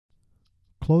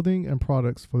clothing and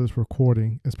products for this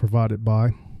recording is provided by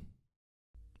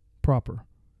Proper.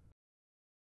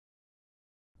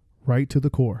 Right to the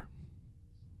core.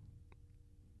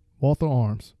 Walther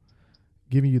Arms,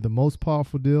 giving you the most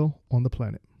powerful deal on the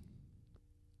planet.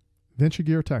 Venture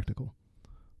Gear Tactical.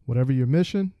 Whatever your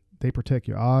mission, they protect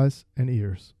your eyes and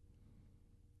ears.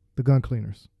 The Gun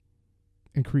Cleaners.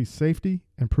 Increased safety,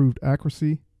 improved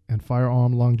accuracy, and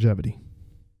firearm longevity.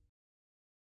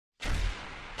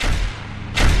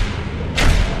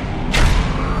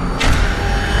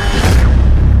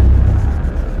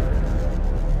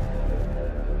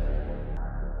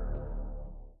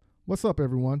 What's up,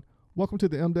 everyone? Welcome to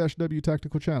the M-W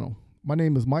Tactical channel. My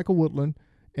name is Michael Woodland,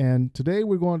 and today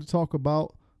we're going to talk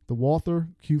about the Walther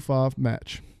Q5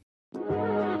 match.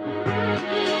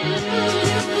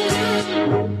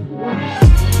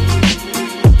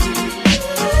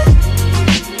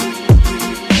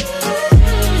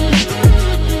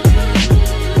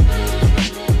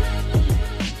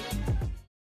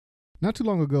 Not too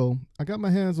long ago, I got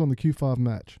my hands on the Q5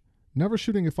 match. Never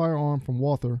shooting a firearm from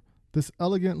Walther, this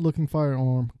elegant-looking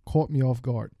firearm caught me off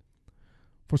guard.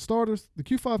 For starters, the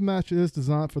Q5 match is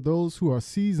designed for those who are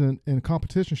seasoned in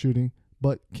competition shooting,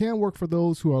 but can work for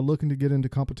those who are looking to get into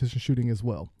competition shooting as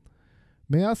well.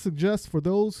 May I suggest for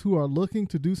those who are looking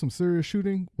to do some serious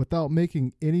shooting without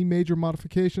making any major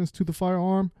modifications to the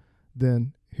firearm,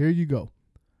 then here you go.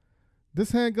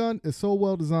 This handgun is so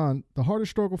well designed, the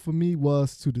hardest struggle for me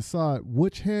was to decide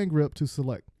which hand grip to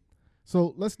select.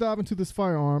 So let's dive into this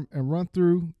firearm and run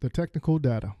through the technical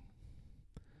data.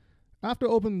 After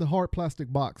opening the hard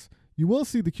plastic box, you will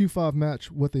see the Q5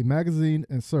 match with a magazine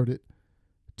inserted,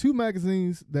 2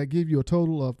 magazines that give you a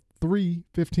total of 3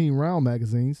 15-round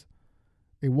magazines,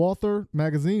 a Walther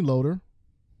magazine loader,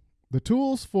 the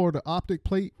tools for the optic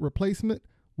plate replacement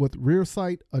with rear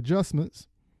sight adjustments,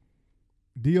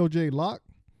 DOJ lock,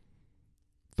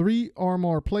 3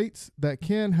 RMR plates that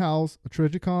can house a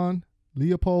Trijicon,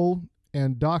 Leupold,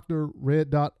 and Dr. Red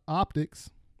Dot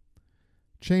optics,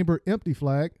 chamber empty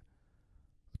flag,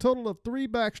 a total of 3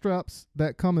 back straps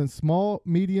that come in small,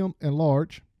 medium, and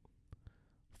large,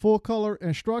 full color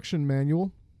instruction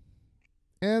manual,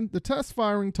 and the test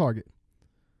firing target.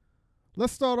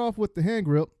 Let's start off with the hand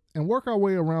grip and work our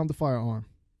way around the firearm.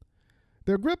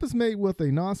 Their grip is made with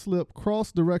a non-slip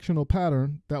cross-directional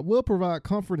pattern that will provide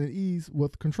comfort and ease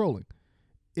with controlling.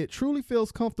 It truly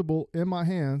feels comfortable in my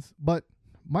hands, but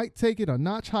might take it a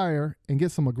notch higher and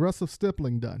get some aggressive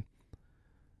stippling done.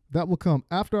 That will come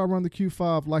after I run the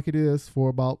Q5 like it is for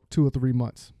about 2 or 3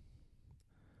 months.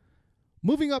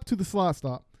 Moving up to the slide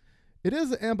stop, it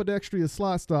is an ambidextrous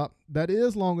slide stop that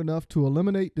is long enough to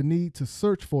eliminate the need to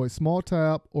search for a small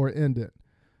tab or indent.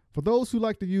 For those who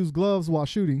like to use gloves while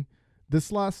shooting, this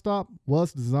slide stop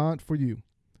was designed for you.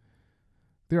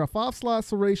 There are 5 slide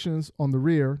serrations on the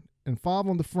rear and 5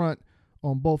 on the front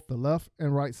on both the left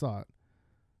and right side.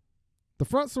 The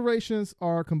front serrations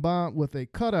are combined with a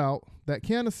cutout that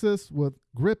can assist with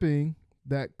gripping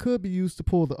that could be used to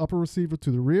pull the upper receiver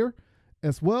to the rear,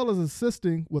 as well as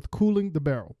assisting with cooling the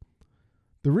barrel.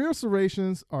 The rear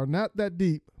serrations are not that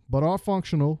deep, but are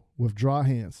functional with dry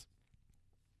hands.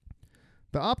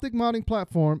 The optic mounting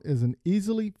platform is an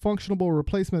easily functionable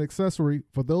replacement accessory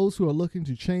for those who are looking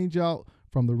to change out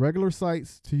from the regular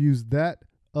sights to use that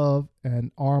of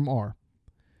an RMR.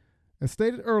 As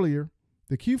stated earlier,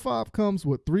 the Q5 comes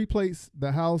with 3 plates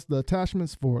that house the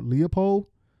attachments for Leupold,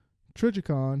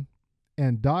 Trijicon,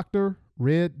 and Dr.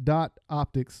 Red Dot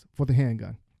optics for the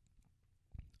handgun.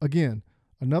 Again,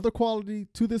 another quality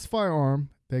to this firearm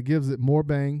that gives it more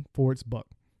bang for its buck.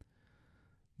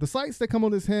 The sights that come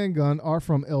on this handgun are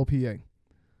from LPA.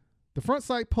 The front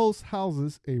sight post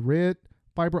houses a red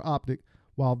fiber optic,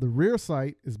 while the rear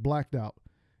sight is blacked out.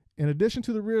 In addition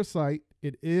to the rear sight,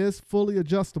 it is fully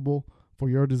adjustable for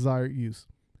your desired use.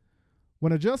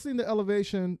 When adjusting the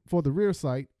elevation for the rear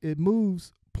sight, it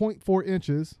moves 0.4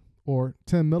 inches or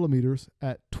 10 millimeters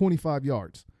at 25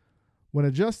 yards. When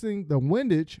adjusting the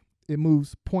windage, it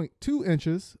moves 0.2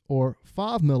 inches or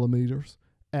 5 millimeters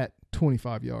at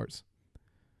 25 yards.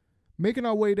 Making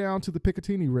our way down to the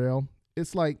Picatinny rail,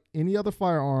 it's like any other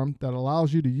firearm that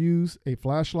allows you to use a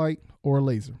flashlight or a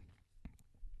laser.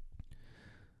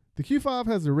 The Q5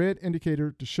 has a red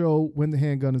indicator to show when the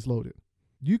handgun is loaded.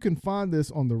 You can find this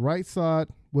on the right side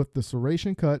with the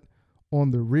serration cut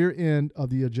on the rear end of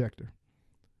the ejector.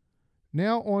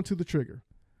 Now onto the trigger.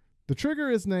 The trigger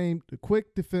is named the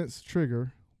Quick Defense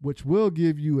Trigger, which will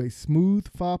give you a smooth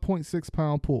 5.6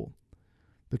 pound pull.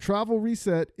 The travel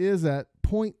reset is at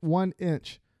 0.1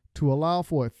 inch to allow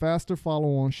for a faster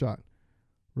follow-on shot.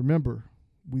 Remember,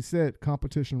 we said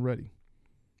competition ready.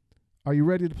 Are you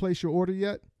ready to place your order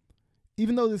yet?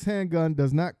 Even though this handgun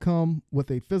does not come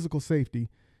with a physical safety,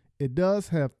 it does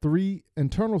have 3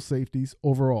 internal safeties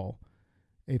overall: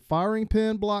 a firing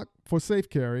pin block for safe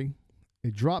carry,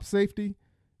 a drop safety,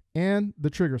 and the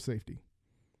trigger safety.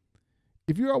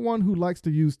 If you are one who likes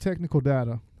to use technical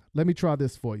data, let me try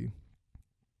this for you.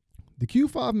 The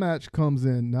Q5 match comes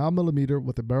in 9mm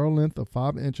with a barrel length of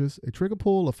 5 inches, a trigger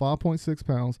pull of 5.6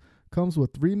 pounds, comes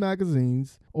with 3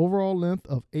 magazines, overall length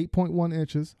of 8.1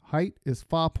 inches, height is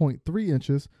 5.3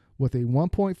 inches with a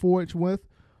 1.4 inch width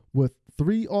with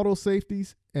 3 auto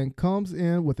safeties, and comes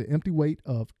in with an empty weight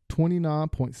of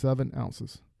 29.7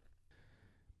 ounces.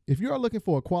 If you are looking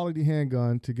for a quality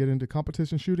handgun to get into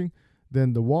competition shooting,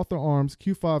 then the Walther Arms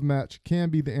Q5 match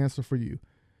can be the answer for you.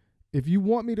 If you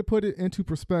want me to put it into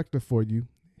perspective for you,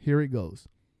 here it goes.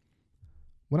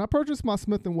 When I purchased my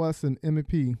Smith & Wesson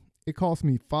M&P, it cost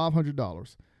me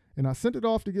 $500, and I sent it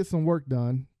off to get some work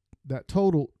done that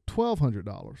totaled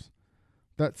 $1,200.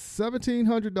 That's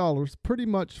 $1,700 pretty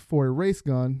much for a race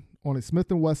gun on a Smith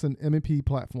 & Wesson M&P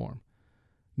platform.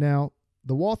 Now,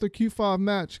 the Walther Q5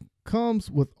 match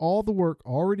comes with all the work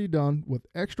already done with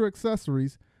extra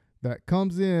accessories that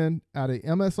comes in at a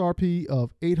MSRP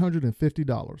of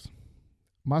 $850.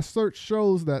 My search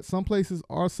shows that some places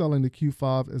are selling the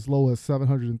Q5 as low as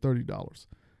 $730.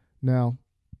 Now,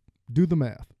 do the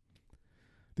math.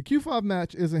 The Q5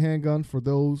 match is a handgun for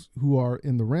those who are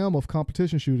in the realm of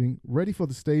competition shooting, ready for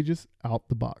the stages out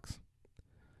the box.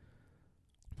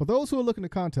 For those who are looking to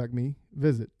contact me,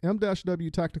 visit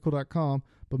m-wtactical.com,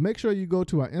 but make sure you go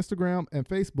to our Instagram and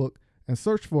Facebook and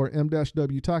search for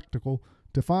M-W Tactical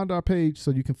to find our page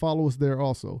so you can follow us there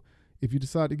also. If you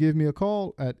decide to give me a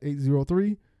call at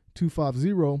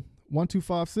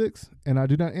 803-250-1256 and I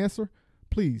do not answer,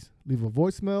 please leave a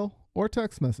voicemail or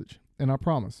text message, and I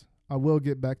promise I will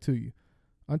get back to you.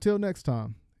 Until next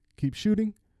time, keep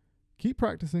shooting, keep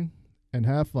practicing, and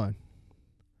have fun.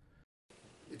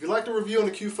 If you'd like to review on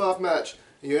the Q5 match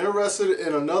and you're interested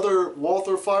in another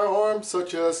Walther firearm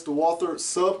such as the Walther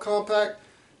Subcompact,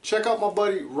 check out my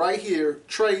buddy right here,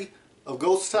 Trey of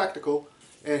Ghost Tactical,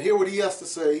 and hear what he has to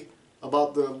say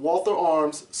about the Walther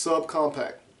Arms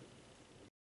Subcompact.